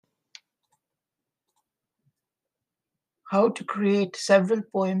How to create several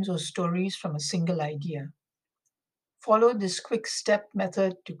poems or stories from a single idea. Follow this quick step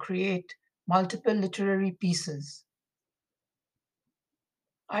method to create multiple literary pieces.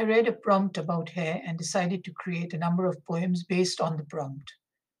 I read a prompt about hair and decided to create a number of poems based on the prompt.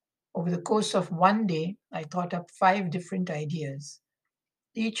 Over the course of one day, I thought up 5 different ideas.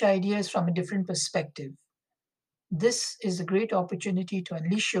 Each idea is from a different perspective. This is a great opportunity to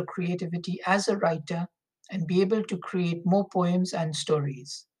unleash your creativity as a writer and be able to create more poems and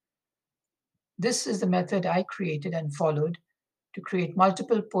stories. This is the method I created and followed to create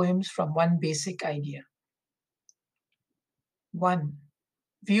multiple poems from one basic idea. 1.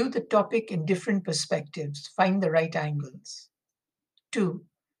 View the topic in different perspectives, find the right angles. 2.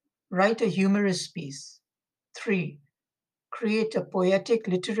 Write a humorous piece. 3. Create a poetic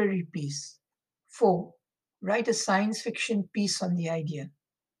literary piece. 4. Write a science fiction piece on the idea.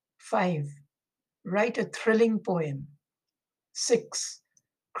 5. Write a thrilling poem. 6.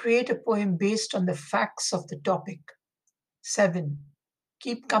 Create a poem based on the facts of the topic. 7.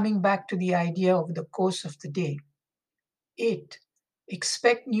 Keep coming back to the idea over the course of the day. 8.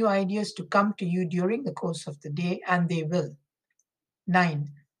 Expect new ideas to come to you during the course of the day, and they will. 9.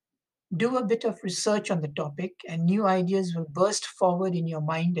 Do a bit of research on the topic, and new ideas will burst forward in your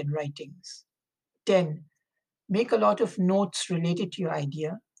mind and writings. 10. Make a lot of notes related to your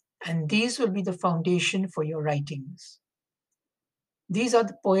idea, and these will be the foundation for your writings. These are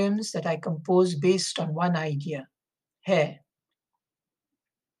the poems that I composed based on one idea: hair.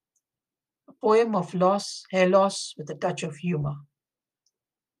 A poem of loss, hair loss with a touch of humor.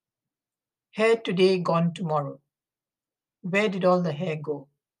 Hair today, gone tomorrow. Where did all the hair go?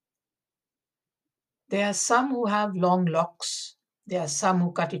 There are some who have long locks. There are some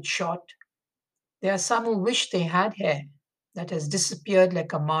who cut it short. There are some who wish they had hair that has disappeared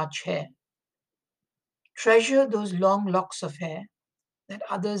like a March hare. Treasure those long locks of hair that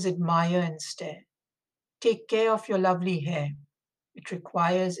others admire and stare. Take care of your lovely hair. It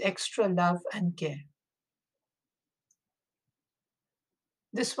requires extra love and care.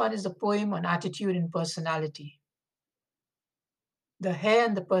 This one is a poem on attitude and personality. The hair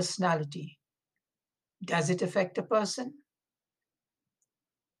and the personality. Does it affect a person?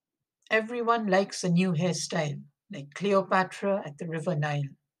 Everyone likes a new hairstyle, like Cleopatra at the River Nile.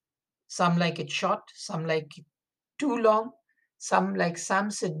 Some like it short, some like it too long, some like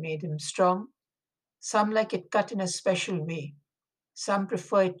Samson made him strong, some like it cut in a special way, some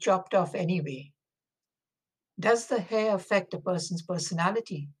prefer it chopped off anyway. Does the hair affect a person's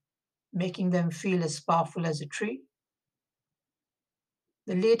personality, making them feel as powerful as a tree?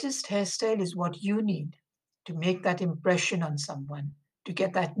 The latest hairstyle is what you need to make that impression on someone, to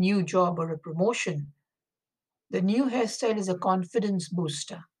get that new job or a promotion. The new hairstyle is a confidence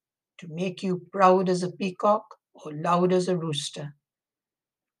booster to make you proud as a peacock or loud as a rooster.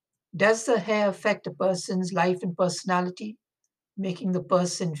 Does the hair affect a person's life and personality, making the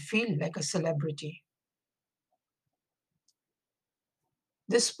person feel like a celebrity?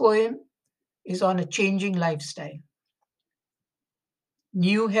 This poem is on a changing lifestyle.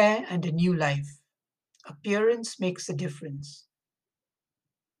 New hair and a new life. Appearance makes a difference.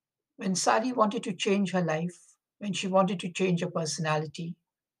 When Sally wanted to change her life, when she wanted to change her personality,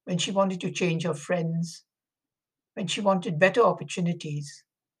 when she wanted to change her friends, when she wanted better opportunities,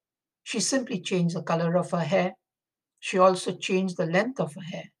 she simply changed the color of her hair. She also changed the length of her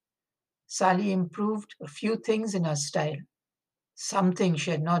hair. Sally improved a few things in her style, something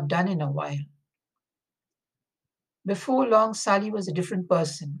she had not done in a while. Before long, Sally was a different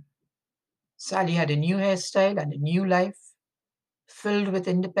person. Sally had a new hairstyle and a new life, filled with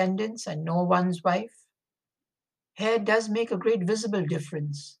independence and no one's wife. Hair does make a great visible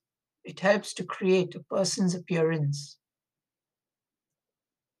difference. It helps to create a person's appearance.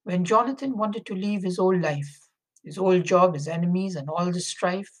 When Jonathan wanted to leave his old life, his old job, his enemies, and all the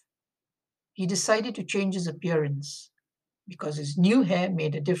strife, he decided to change his appearance because his new hair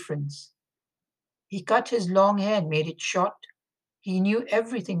made a difference. He cut his long hair and made it short. He knew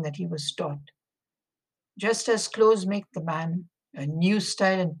everything that he was taught. Just as clothes make the man, a new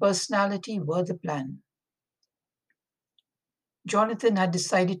style and personality were the plan. Jonathan had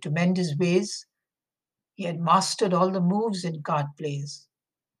decided to mend his ways. He had mastered all the moves in card plays.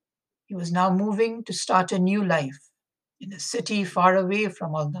 He was now moving to start a new life in a city far away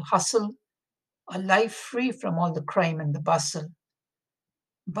from all the hustle, a life free from all the crime and the bustle.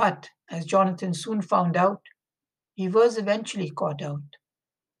 But, as Jonathan soon found out, he was eventually caught out.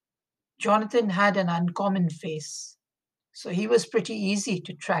 Jonathan had an uncommon face, so he was pretty easy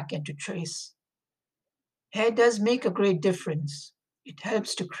to track and to trace. Hair does make a great difference. It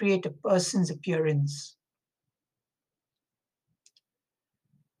helps to create a person's appearance.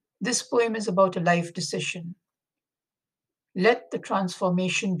 This poem is about a life decision. Let the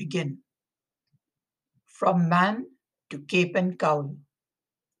transformation begin. From man to cape and cowl.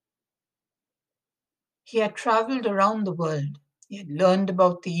 He had traveled around the world. He had learned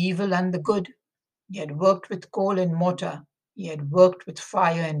about the evil and the good. He had worked with coal and mortar. He had worked with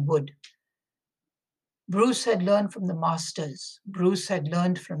fire and wood. Bruce had learned from the masters. Bruce had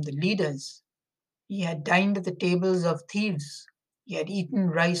learned from the leaders. He had dined at the tables of thieves. He had eaten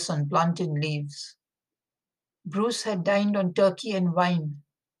rice on plantain leaves. Bruce had dined on turkey and wine.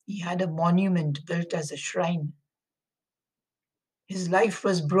 He had a monument built as a shrine. His life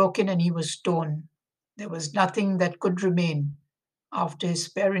was broken and he was torn. There was nothing that could remain after his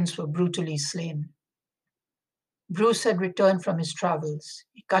parents were brutally slain. Bruce had returned from his travels.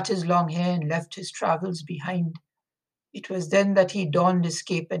 He cut his long hair and left his travels behind. It was then that he donned his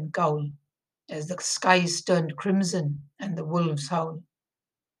cape and cowl, as the skies turned crimson and the wolves howled.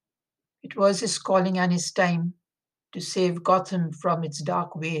 It was his calling and his time to save Gotham from its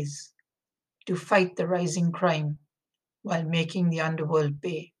dark ways, to fight the rising crime while making the underworld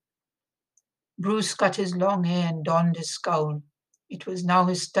pay. Bruce cut his long hair and donned his cowl. It was now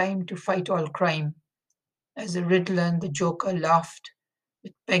his time to fight all crime, as the Riddler and the Joker laughed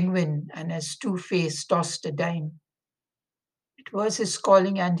with Penguin and as Two-Face tossed a dime. It was his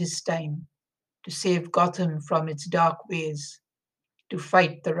calling and his time to save Gotham from its dark ways, to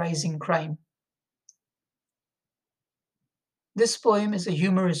fight the rising crime. This poem is a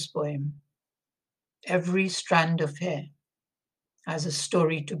humorous poem. Every strand of hair has a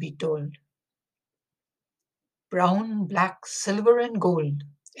story to be told. Brown, black, silver, and gold.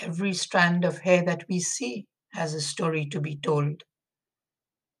 Every strand of hair that we see has a story to be told.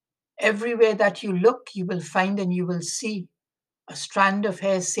 Everywhere that you look, you will find and you will see a strand of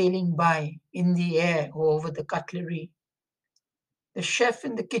hair sailing by in the air or over the cutlery. The chef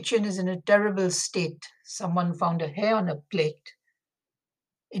in the kitchen is in a terrible state. Someone found a hair on a plate.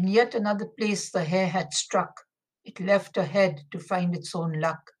 In yet another place, the hair had struck. It left ahead to find its own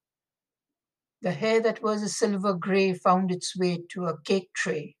luck. The hair that was a silver grey found its way to a cake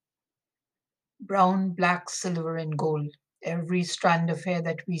tray. Brown, black, silver, and gold. Every strand of hair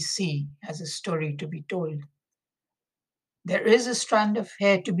that we see has a story to be told. There is a strand of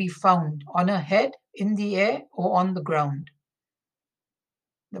hair to be found on a head, in the air, or on the ground.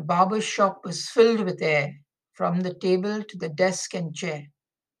 The barber's shop was filled with air, from the table to the desk and chair.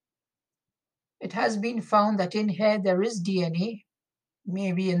 It has been found that in hair there is DNA.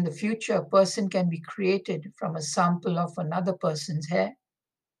 Maybe in the future a person can be created from a sample of another person's hair.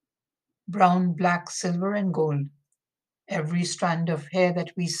 Brown, black, silver, and gold. Every strand of hair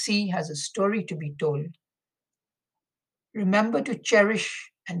that we see has a story to be told. Remember to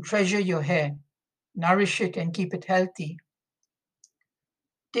cherish and treasure your hair. Nourish it and keep it healthy.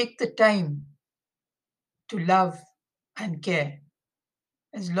 Take the time to love and care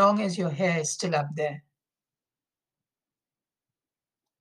as long as your hair is still up there.